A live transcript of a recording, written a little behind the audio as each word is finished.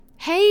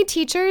Hey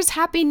teachers,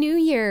 Happy New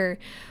Year!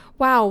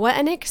 Wow, what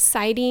an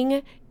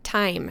exciting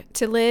time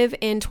to live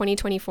in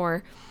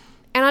 2024.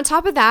 And on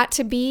top of that,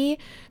 to be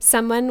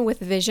someone with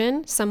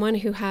vision, someone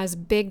who has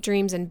big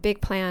dreams and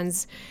big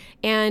plans,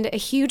 and a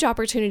huge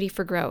opportunity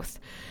for growth.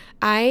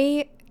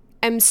 I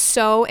am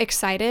so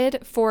excited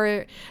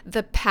for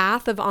the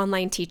path of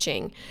online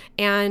teaching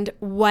and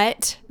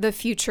what the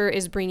future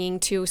is bringing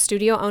to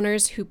studio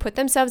owners who put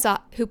themselves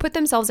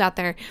out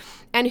there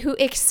and who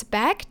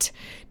expect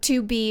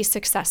to be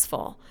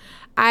successful.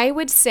 I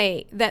would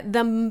say that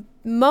the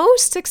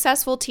most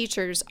successful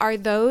teachers are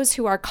those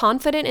who are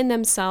confident in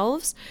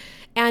themselves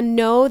and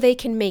know they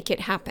can make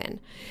it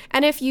happen.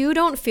 And if you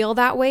don't feel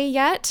that way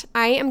yet,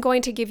 I am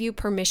going to give you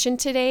permission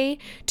today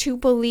to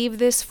believe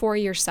this for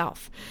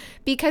yourself.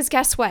 Because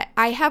guess what?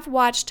 I have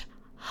watched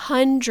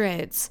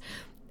hundreds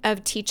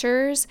of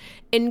teachers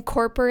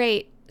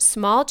incorporate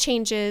small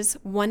changes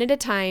one at a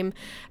time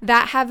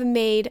that have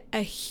made a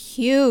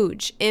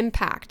huge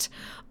impact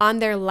on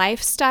their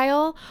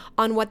lifestyle,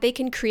 on what they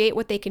can create,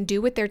 what they can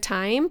do with their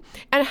time,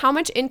 and how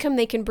much income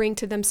they can bring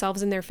to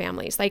themselves and their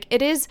families. Like,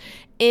 it is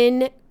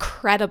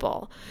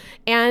incredible.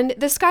 And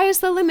the sky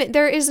is the limit.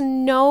 There is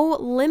no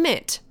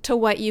limit to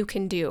what you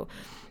can do.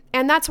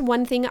 And that's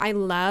one thing I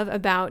love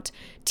about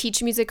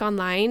Teach Music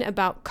Online,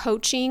 about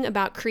coaching,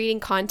 about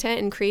creating content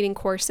and creating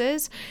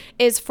courses,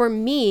 is for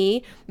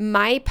me,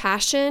 my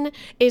passion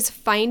is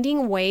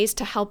finding ways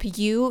to help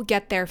you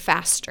get there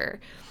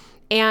faster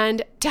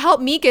and to help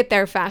me get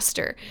there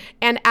faster.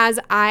 And as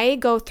I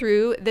go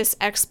through this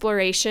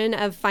exploration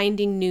of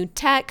finding new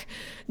tech,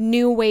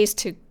 new ways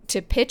to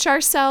pitch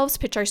ourselves,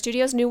 pitch our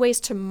studios, new ways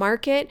to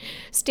market,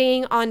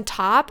 staying on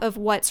top of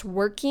what's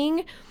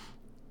working,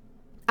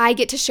 I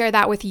get to share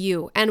that with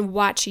you and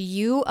watch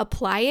you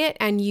apply it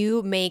and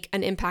you make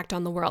an impact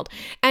on the world.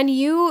 And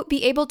you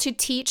be able to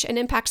teach and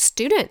impact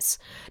students,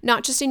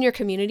 not just in your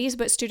communities,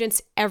 but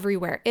students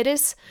everywhere.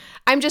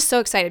 I'm just so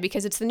excited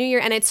because it's the new year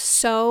and it's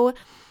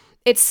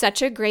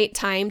such a great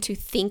time to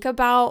think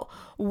about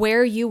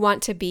where you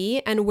want to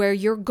be and where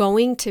you're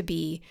going to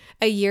be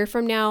a year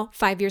from now,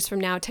 5 years from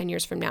now, 10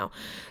 years from now.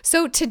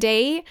 So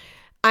today,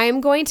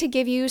 I'm going to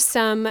give you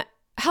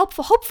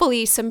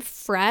hopefully some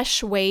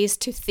fresh ways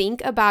to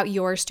think about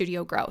your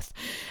studio growth.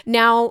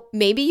 Now,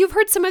 maybe you've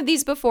heard some of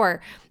these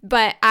before,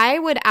 but I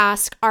would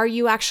ask, are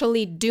you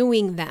actually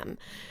doing them?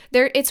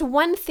 It's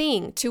one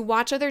thing to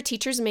watch other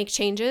teachers make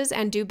changes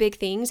and do big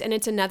things, and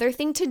it's another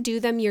thing to do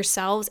them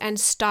yourselves and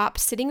stop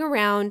sitting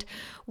around,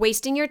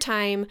 wasting your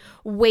time,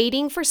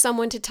 waiting for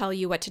someone to tell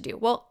you what to do.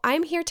 Well,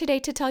 I'm here today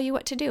to tell you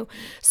what to do.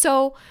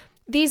 So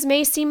these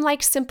may seem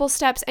like simple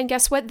steps, and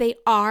guess what? They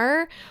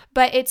are,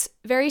 but it's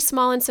very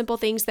small and simple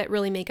things that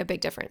really make a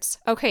big difference.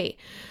 Okay,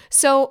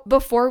 so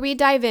before we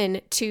dive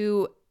in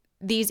to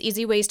these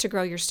easy ways to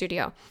grow your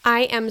studio,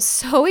 I am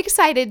so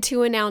excited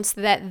to announce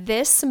that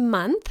this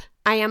month,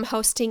 I am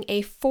hosting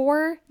a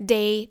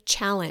 4-day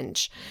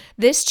challenge.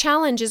 This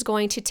challenge is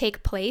going to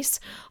take place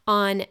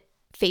on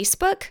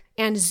Facebook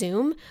and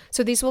Zoom.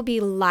 So these will be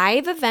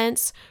live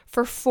events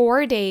for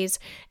 4 days.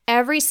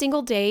 Every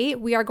single day,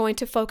 we are going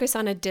to focus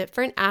on a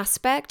different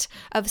aspect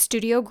of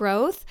studio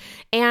growth,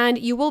 and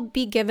you will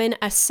be given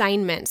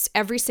assignments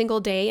every single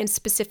day and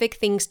specific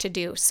things to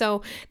do.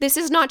 So this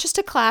is not just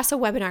a class, a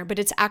webinar, but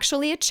it's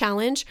actually a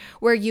challenge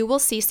where you will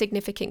see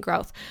significant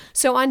growth.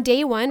 So on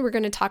day 1, we're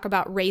going to talk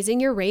about raising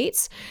your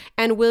rates,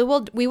 and we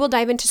will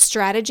dive into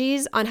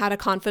strategies on how to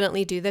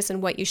confidently do this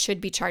and what you should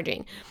be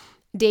charging.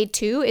 Day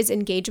 2 is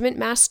engagement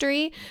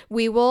mastery.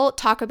 We will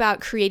talk about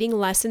creating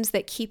lessons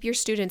that keep your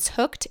students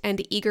hooked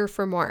and eager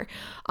for more.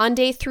 On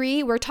day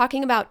 3, we're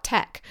talking about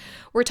tech.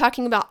 We're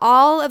talking about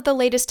all of the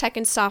latest tech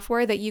and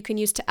software that you can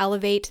use to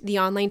elevate the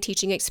online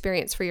teaching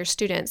experience for your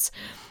students.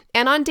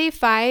 And on day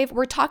 5,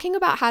 we're talking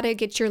about how to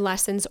get your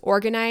lessons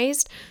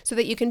organized so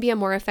that you can be a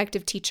more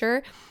effective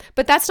teacher.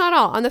 But that's not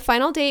all. On the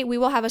final day, we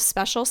will have a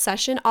special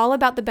session all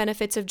about the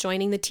benefits of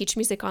joining the Teach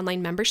Music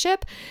Online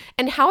membership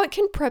and how it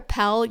can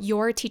propel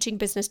your teaching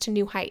business to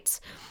new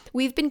heights.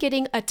 We've been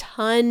getting a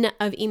ton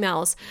of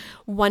emails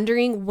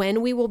wondering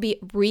when we will be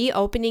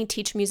reopening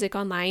Teach Music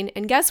Online.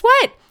 And guess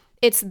what?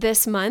 It's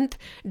this month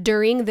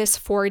during this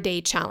 4-day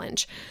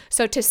challenge.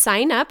 So to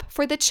sign up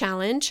for the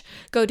challenge,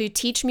 go to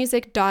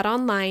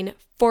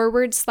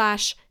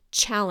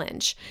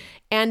teachmusic.online/challenge.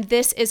 And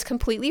this is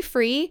completely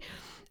free.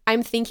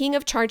 I'm thinking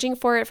of charging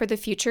for it for the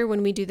future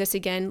when we do this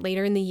again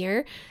later in the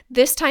year.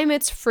 This time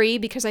it's free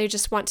because I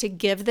just want to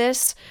give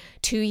this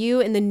to you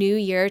in the new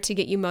year to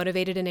get you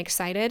motivated and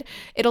excited.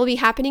 It'll be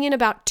happening in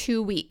about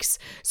 2 weeks.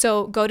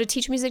 So go to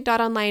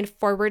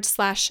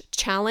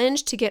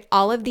teachmusic.online/challenge to get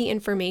all of the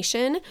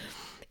information.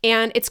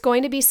 And it's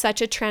going to be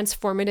such a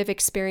transformative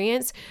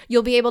experience.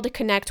 You'll be able to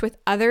connect with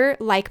other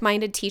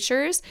like-minded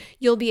teachers.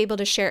 You'll be able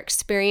to share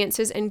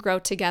experiences and grow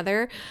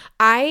together.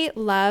 I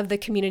love the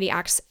community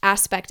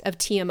aspect of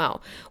TMO.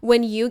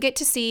 When you get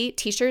to see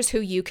teachers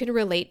who you can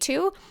relate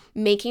to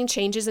making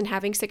changes and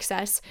having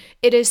success,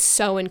 it is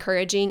so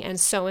encouraging and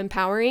so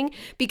empowering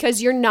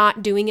because you're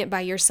not doing it by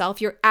yourself.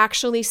 You're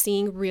actually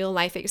seeing real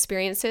life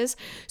experiences.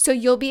 So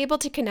you'll be able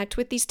to connect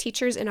with these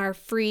teachers in our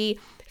free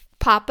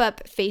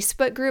pop-up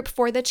Facebook group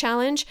for the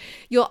challenge.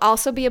 You'll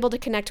also be able to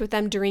connect with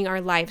them during our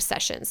live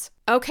sessions.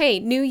 Okay,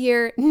 new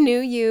year, new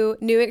you,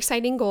 new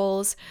exciting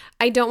goals.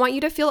 I don't want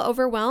you to feel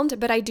overwhelmed,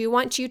 but I do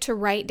want you to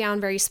write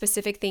down very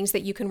specific things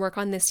that you can work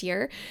on this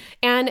year.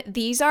 And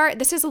this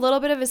is a little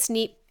bit of a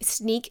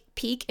sneak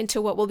peek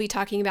into what we'll be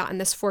talking about in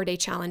this 4-day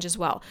challenge as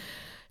well.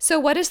 So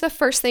what is the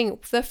first thing?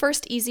 The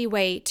first easy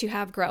way to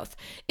have growth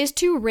is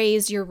to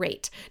raise your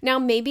rate. Now,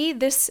 maybe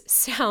this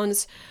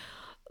sounds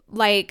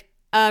like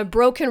a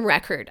broken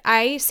record.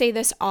 I say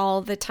this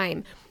all the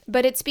time,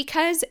 but it's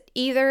because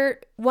either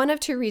one of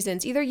two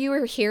reasons. Either you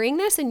are hearing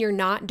this and you're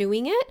not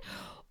doing it,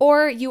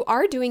 or you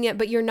are doing it,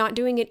 but you're not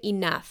doing it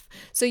enough.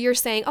 So you're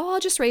saying, oh, I'll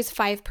just raise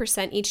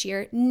 5% each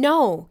year.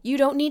 No, you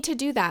don't need to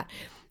do that.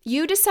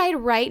 You decide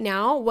right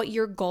now what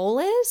your goal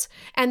is,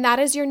 and that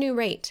is your new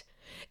rate.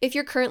 If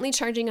you're currently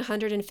charging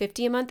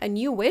 $150 a month and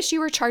you wish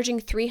you were charging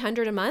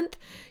 $300 a month,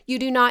 you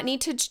don't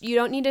need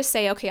to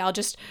say, okay, I'll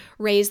just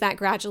raise that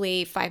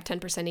gradually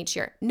 5-10% each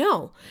year.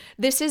 No,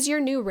 this is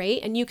your new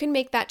rate and you can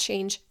make that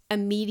change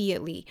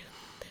immediately.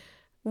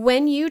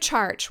 When you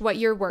charge what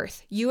you're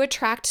worth, you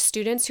attract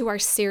students who are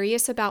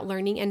serious about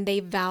learning and they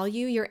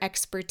value your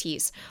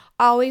expertise.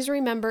 Always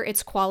remember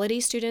it's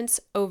quality students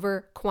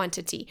over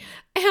quantity.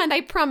 And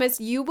I promise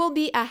you will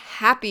be a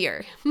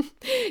happier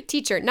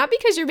teacher, not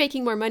because you're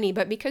making more money,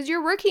 but because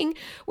you're working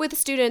with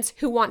students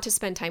who want to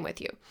spend time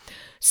with you.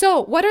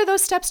 So what are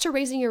those steps to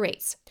raising your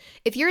rates?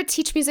 If you're a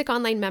Teach Music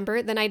Online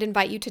member, then I'd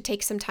invite you to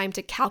take some time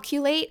to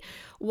calculate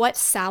what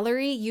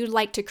salary you'd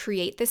like to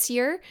create this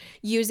year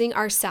using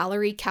our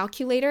salary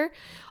calculator.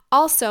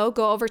 Also,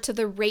 go over to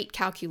the rate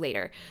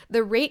calculator.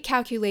 The rate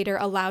calculator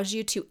allows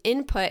you to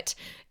input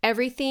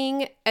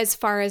everything as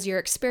far as your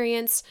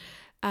experience,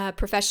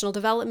 professional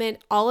development,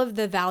 all of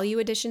the value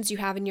additions you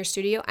have in your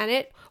studio,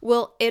 and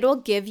it'll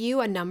give you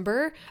a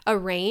number, a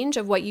range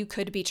of what you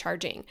could be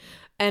charging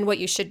and what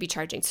you should be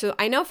charging. So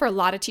I know for a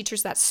lot of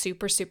teachers that's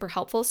super, super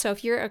helpful. So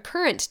if you're a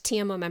current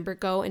TMO member,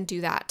 go and do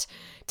that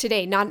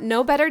today.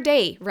 No better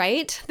day,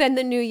 right, than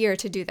the new year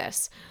to do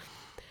this.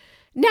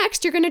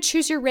 Next, you're going to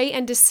choose your rate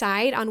and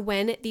decide on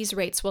when these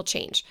rates will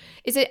change.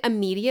 Is it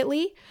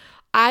immediately?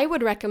 I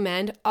would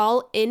recommend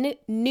all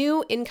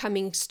new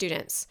incoming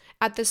students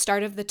at the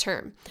start of the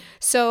term.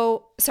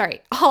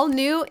 All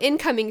new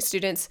incoming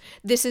students,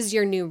 this is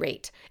your new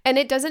rate. And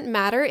it doesn't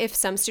matter if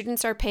some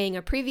students are paying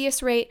a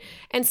previous rate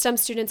and some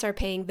students are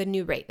paying the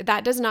new rate.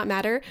 That does not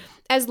matter.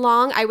 As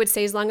long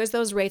as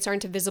those rates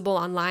aren't visible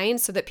online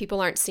so that people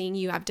aren't seeing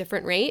you have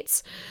different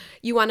rates,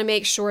 you want to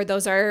make sure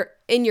those are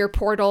in your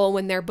portal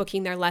when they're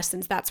booking their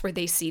lessons. That's where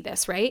they see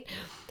this, right?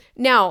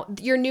 Now,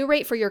 your new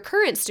rate for your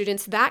current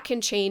students, that can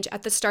change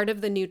at the start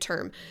of the new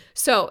term.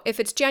 So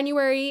if it's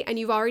January and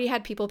you've already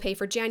had people pay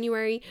for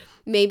January,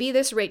 maybe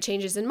this rate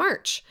changes in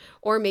March,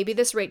 or maybe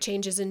this rate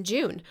changes in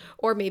June,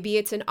 or maybe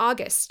it's in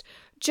August.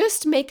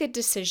 Just make a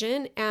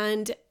decision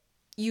and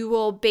you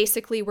will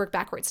basically work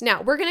backwards.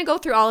 Now, we're going to go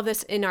through all of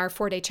this in our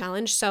 4-day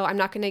challenge, so I'm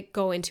not going to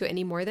go into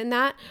any more than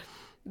that.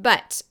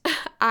 But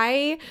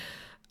I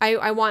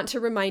want to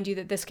remind you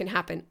that this can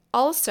happen.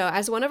 Also,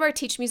 as one of our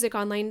Teach Music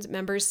Online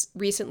members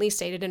recently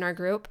stated in our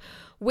group,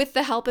 with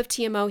the help of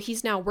TMO,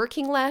 he's now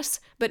working less,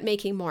 but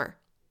making more.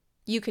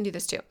 You can do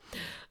this too.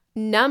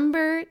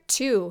 Number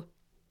 2,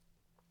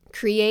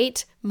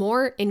 create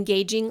more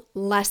engaging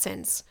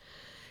lessons.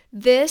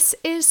 This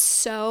is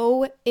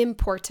so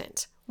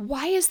important.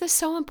 Why is this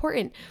so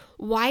important?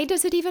 Why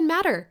does it even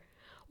matter?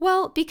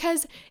 Well,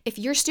 because if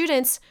your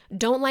students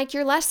don't like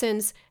your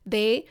lessons,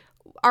 they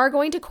are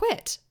going to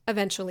quit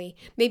eventually.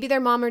 Maybe their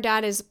mom or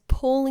dad is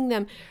pulling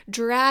them,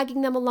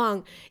 dragging them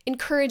along,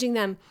 encouraging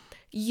them.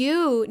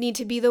 You need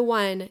to be the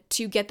one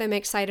to get them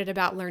excited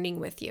about learning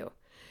with you.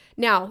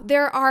 Now,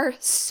 there are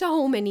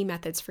so many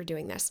methods for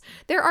doing this.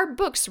 There are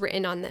books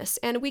written on this,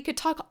 and we could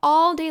talk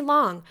all day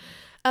long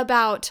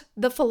about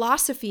the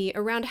philosophy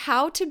around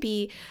how to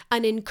be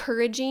an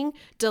encouraging,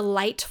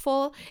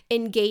 delightful,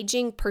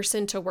 engaging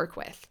person to work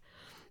with.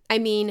 I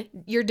mean,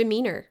 your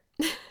demeanor,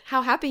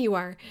 how happy you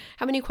are,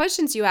 how many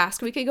questions you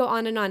ask. We could go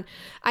on and on.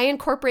 I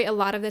incorporate a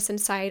lot of this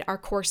inside our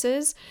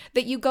courses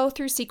that you go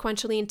through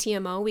sequentially in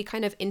TMO. We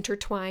kind of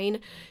intertwine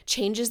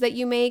changes that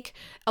you make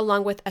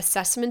along with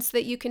assessments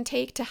that you can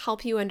take to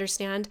help you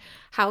understand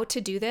how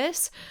to do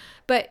this.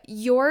 But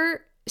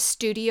your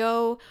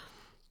studio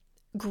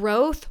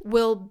growth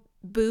will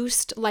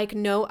boost like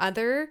no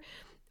other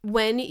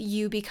when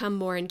you become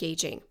more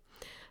engaging.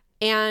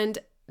 And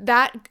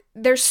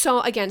there's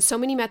so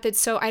many methods.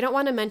 So I don't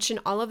want to mention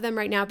all of them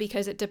right now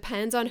because it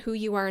depends on who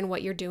you are and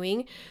what you're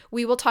doing.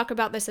 We will talk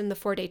about this in the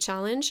 4-day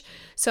challenge.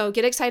 So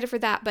get excited for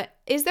that. But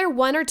is there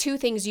 1 or 2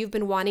 things you've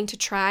been wanting to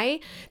try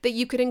that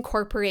you could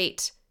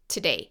incorporate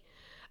today?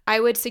 I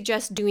would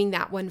suggest doing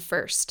that one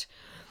first.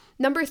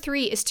 Number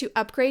 3 is to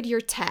upgrade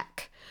your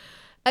tech.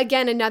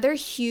 Again, another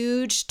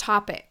huge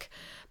topic.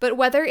 But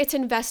whether it's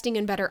investing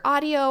in better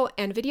audio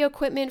and video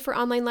equipment for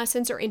online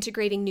lessons or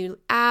integrating new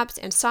apps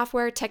and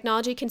software,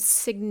 technology can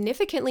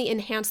significantly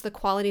enhance the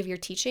quality of your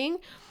teaching.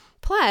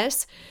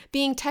 Plus,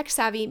 being tech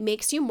savvy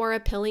makes you more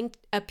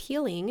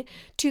appealing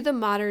to the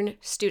modern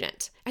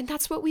student. And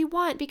that's what we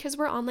want because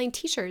we're online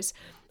teachers.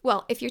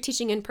 Well, if you're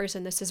teaching in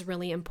person, this is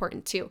really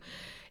important too.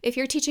 If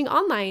you're teaching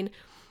online,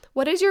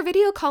 what is your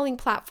video calling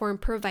platform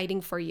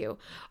providing for you?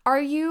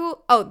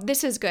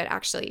 This is good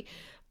actually.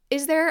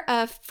 Is there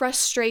a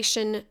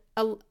frustration?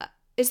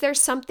 Is there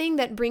something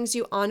that brings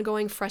you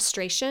ongoing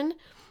frustration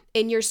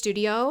in your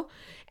studio?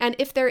 And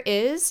if there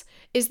is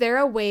there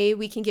a way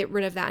we can get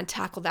rid of that and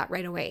tackle that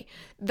right away?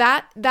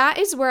 That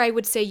is where I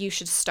would say you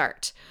should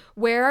start.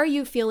 Where are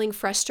you feeling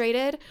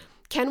frustrated?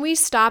 Can we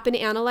stop and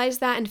analyze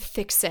that and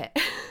fix it?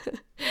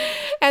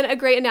 And a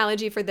great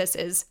analogy for this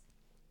is,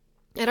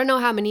 I don't know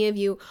how many of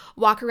you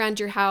walk around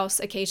your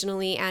house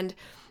occasionally and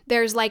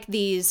there's like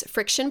these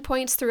friction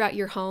points throughout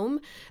your home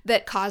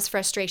that cause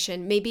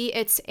frustration. Maybe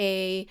it's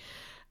a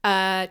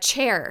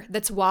chair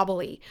that's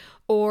wobbly,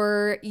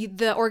 or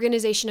the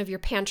organization of your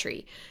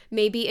pantry.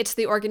 Maybe it's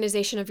the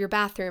organization of your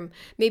bathroom.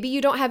 Maybe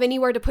you don't have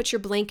anywhere to put your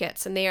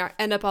blankets and they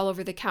end up all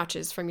over the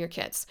couches from your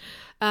kids.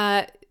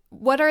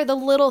 What are the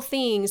little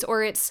things?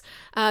 Or it's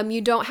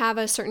you don't have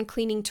a certain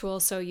cleaning tool,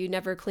 so you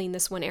never clean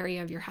this one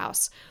area of your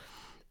house.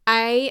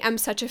 I am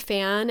such a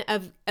fan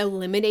of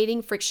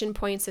eliminating friction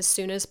points as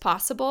soon as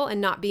possible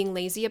and not being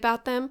lazy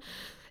about them.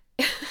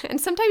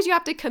 And sometimes you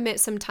have to commit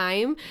some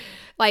time.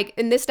 Like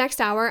in this next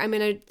hour, I'm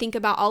going to think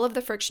about all of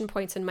the friction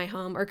points in my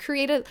home, or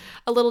create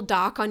a little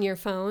doc on your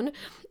phone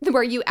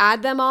where you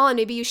add them all and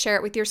maybe you share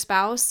it with your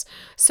spouse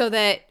so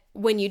that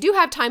when you do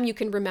have time, you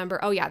can remember,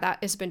 oh yeah, that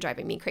has been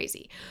driving me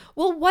crazy.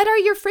 Well, what are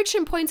your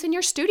friction points in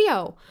your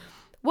studio?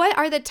 What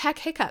are the tech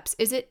hiccups?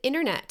 Is it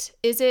internet?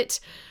 Is it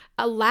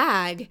a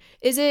lag?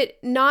 Is it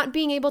not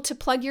being able to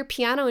plug your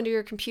piano into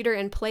your computer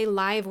and play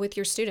live with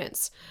your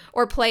students,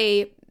 or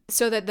play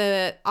so that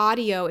the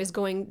audio is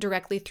going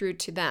directly through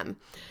to them?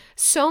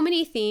 So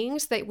many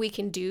things that we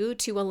can do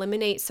to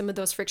eliminate some of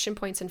those friction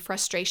points and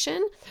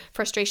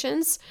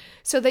frustrations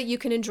so that you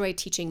can enjoy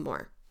teaching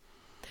more.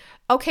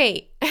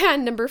 Okay,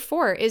 and number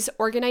 4 is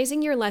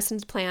organizing your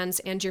lessons plans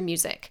and your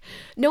music.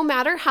 No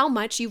matter how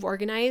much you've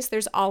organized,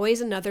 there's always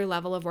another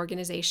level of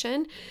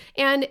organization.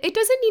 And it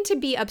doesn't need to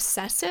be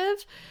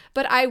obsessive,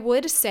 but I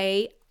would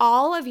say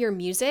all of your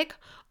music,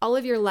 all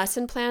of your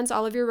lesson plans,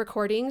 all of your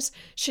recordings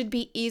should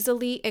be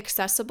easily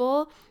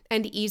accessible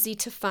and easy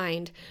to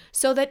find,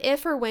 so that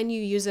if or when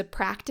you use a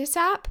practice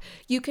app,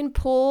 you can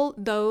pull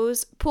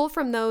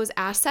from those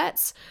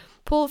assets,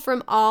 pull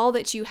from all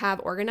that you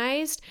have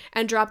organized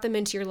and drop them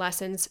into your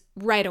lessons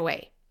right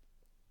away.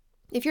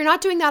 If you're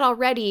not doing that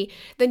already,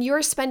 then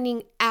you're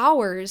spending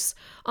hours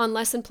on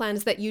lesson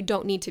plans that you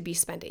don't need to be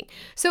spending.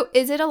 So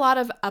is it a lot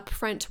of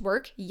upfront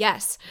work?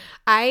 Yes.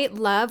 I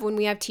love when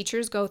we have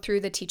teachers go through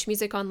the Teach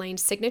Music Online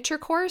signature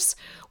course,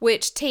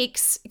 which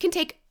can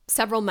take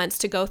several months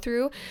to go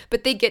through,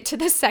 but they get to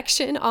this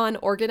section on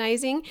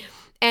organizing.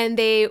 And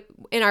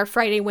in our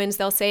Friday wins,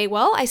 they'll say,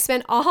 well, I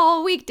spent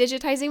all week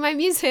digitizing my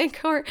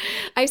music, or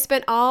I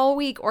spent all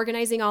week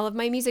organizing all of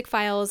my music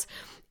files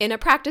in a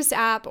practice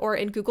app or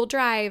in Google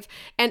Drive.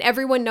 And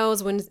everyone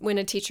knows when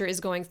a teacher is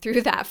going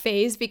through that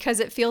phase,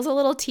 because it feels a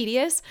little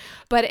tedious,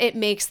 but it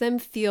makes them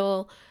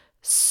feel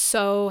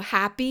so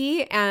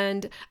happy.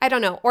 And I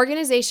don't know,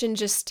 organization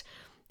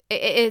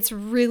it's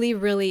really,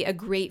 really a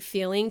great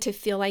feeling to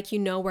feel like you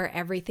know where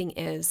everything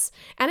is.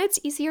 And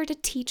it's easier to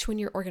teach when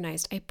you're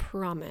organized, I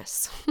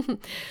promise.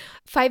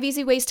 5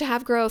 easy ways to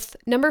have growth.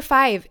 Number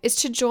 5 is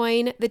to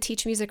join the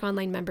Teach Music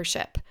Online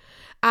membership.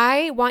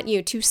 I want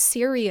you to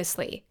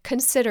seriously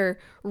consider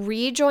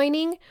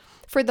rejoining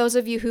for those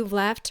of you who've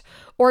left,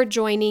 or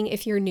joining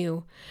if you're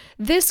new.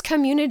 This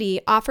community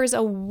offers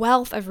a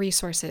wealth of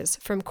resources,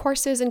 from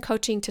courses and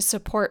coaching to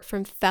support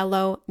from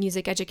fellow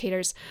music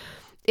educators.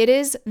 It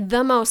is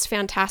the most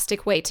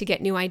fantastic way to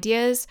get new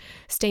ideas,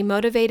 stay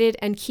motivated,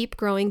 and keep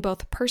growing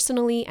both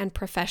personally and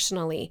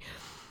professionally.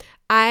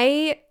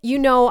 I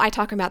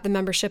talk about the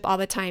membership all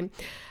the time.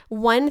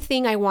 One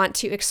thing I want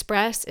to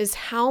express is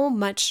how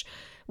much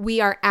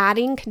we are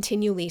adding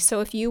continually.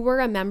 So if you were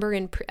a member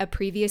in a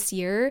previous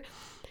year,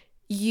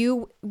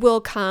 you will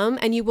come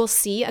and you will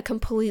see a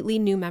completely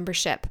new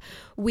membership.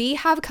 We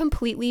have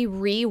completely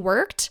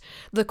reworked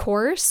the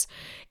course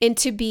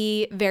into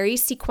be very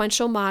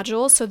sequential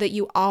modules so that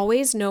you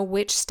always know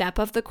which step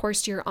of the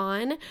course you're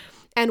on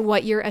and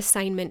what your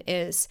assignment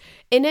is.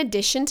 In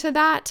addition to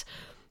that,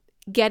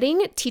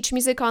 Getting Teach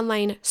Music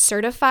Online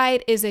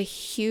certified is a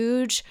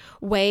huge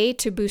way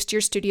to boost your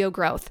studio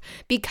growth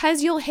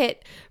because you'll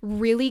hit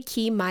really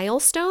key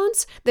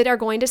milestones that are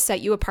going to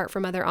set you apart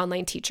from other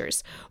online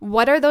teachers.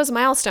 What are those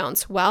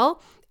milestones?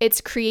 Well,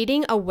 it's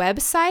creating a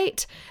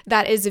website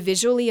that is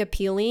visually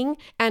appealing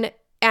and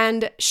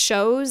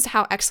shows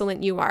how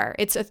excellent you are.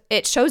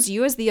 It shows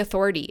you as the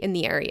authority in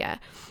the area,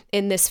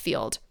 in this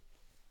field.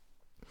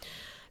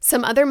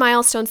 Some other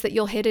milestones that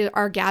you'll hit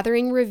are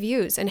gathering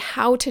reviews and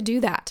how to do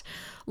that,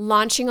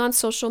 launching on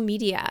social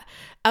media,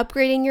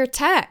 upgrading your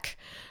tech,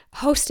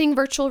 hosting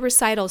virtual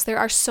recitals. There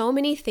are so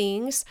many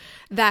things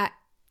that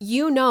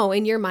you know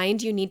in your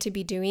mind you need to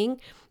be doing,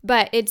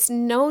 but it's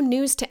no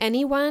news to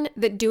anyone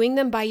that doing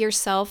them by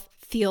yourself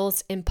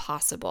feels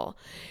impossible.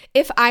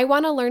 If I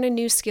want to learn a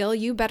new skill,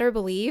 you better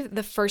believe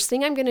the first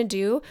thing I'm going to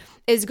do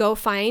is go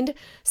find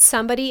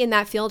somebody in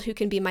that field who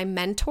can be my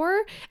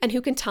mentor and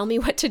who can tell me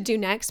what to do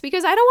next,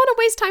 because I don't want to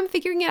waste time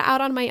figuring it out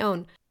on my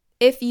own.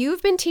 If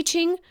you've been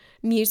teaching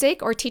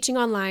music or teaching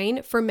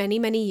online for many,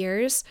 many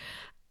years,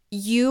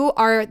 you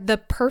are the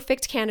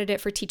perfect candidate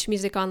for Teach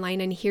Music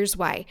Online, and here's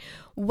why.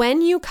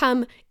 When you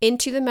come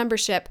into the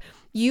membership,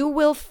 you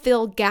will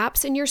fill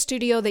gaps in your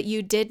studio that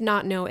you did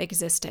not know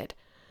existed.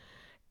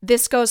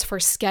 This goes for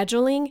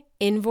scheduling,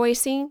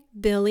 invoicing,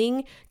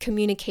 billing,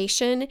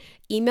 communication,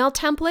 email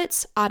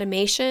templates,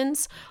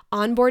 automations,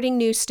 onboarding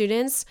new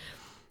students,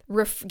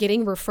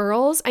 getting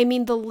referrals. I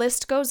mean, the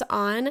list goes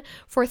on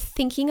for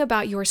thinking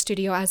about your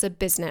studio as a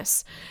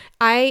business.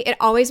 It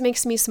always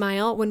makes me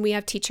smile when we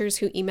have teachers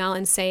who email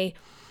and say,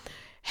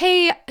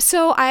 hey,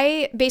 so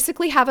I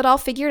basically have it all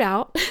figured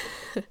out.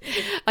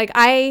 Like,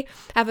 I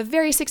have a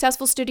very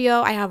successful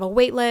studio. I have a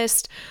wait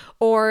list.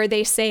 Or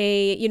they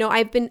say,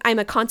 I'm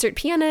a concert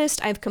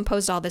pianist. I've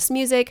composed all this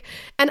music.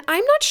 And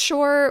I'm not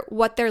sure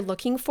what they're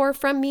looking for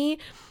from me,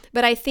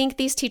 but I think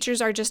these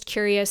teachers are just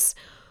curious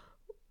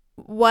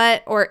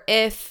what or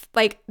if,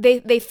 like,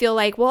 they feel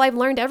like, well, I've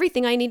learned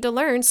everything I need to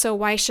learn, so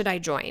why should I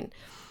join?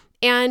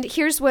 And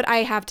here's what I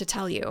have to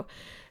tell you.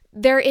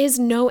 There is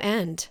no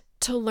end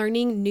to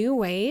learning new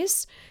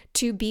ways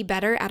to be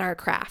better at our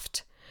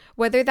craft.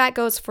 Whether that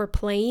goes for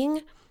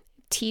playing,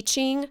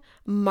 teaching,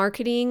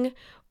 marketing,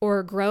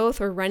 or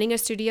growth, or running a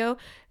studio,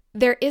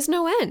 there is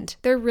no end.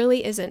 There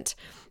really isn't.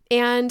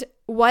 And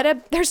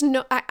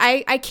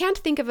I can't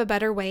think of a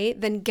better way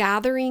than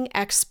gathering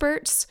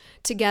experts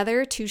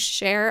together to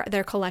share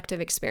their collective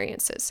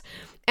experiences.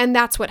 And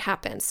that's what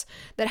happens.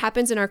 That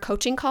happens in our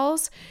coaching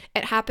calls.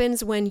 It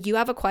happens when you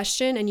have a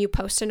question and you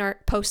post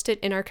it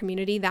in our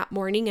community that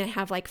morning and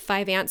have like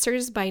 5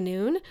 answers by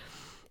noon.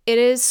 It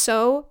is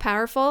so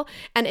powerful.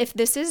 And if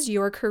this is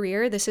your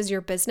career, this is your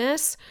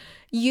business,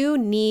 you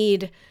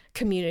need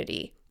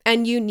community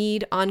and you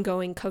need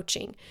ongoing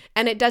coaching.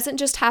 And it doesn't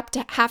just have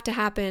to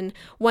happen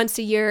once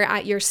a year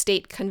at your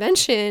state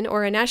convention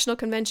or a national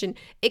convention.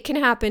 It can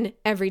happen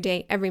every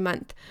day, every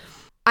month.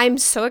 I'm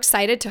so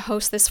excited to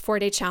host this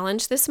 4-day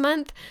challenge this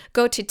month.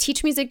 Go to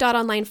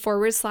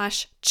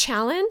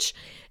teachmusic.online/challenge.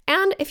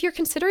 And if you're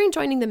considering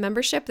joining the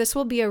membership, this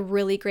will be a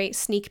really great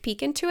sneak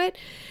peek into it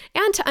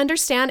and to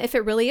understand if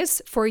it really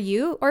is for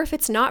you or if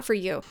it's not for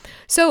you.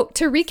 So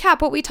to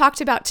recap what we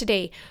talked about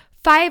today,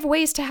 5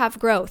 ways to have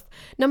growth.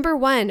 Number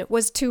 1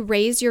 was to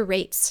raise your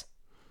rates.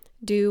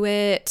 Do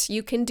it.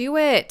 You can do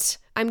it.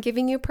 I'm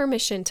giving you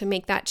permission to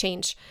make that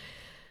change.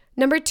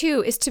 Number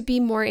 2 is to be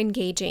more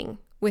engaging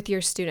with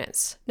your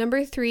students.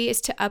 Number 3 is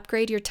to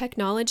upgrade your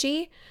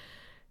technology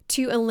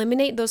to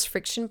eliminate those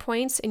friction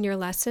points in your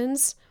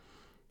lessons.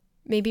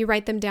 Maybe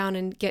write them down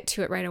and get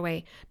to it right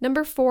away.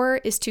 Number 4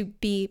 is to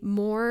be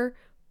more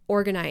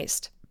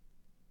organized.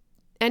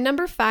 And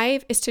number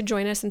 5 is to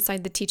join us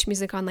inside the Teach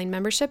Music Online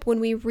membership when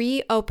we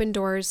reopen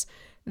doors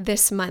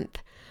this month.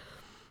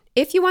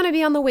 If you want to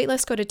be on the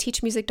waitlist, go to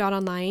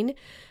teachmusic.online.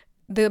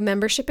 The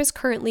membership is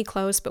currently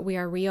closed, but we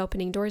are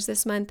reopening doors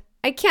this month.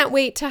 I can't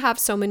wait to have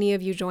so many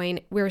of you join.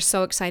 We're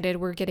so excited.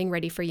 We're getting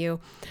ready for you.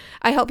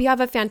 I hope you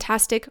have a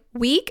fantastic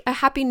week, a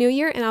happy new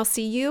year, and I'll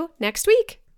see you next week.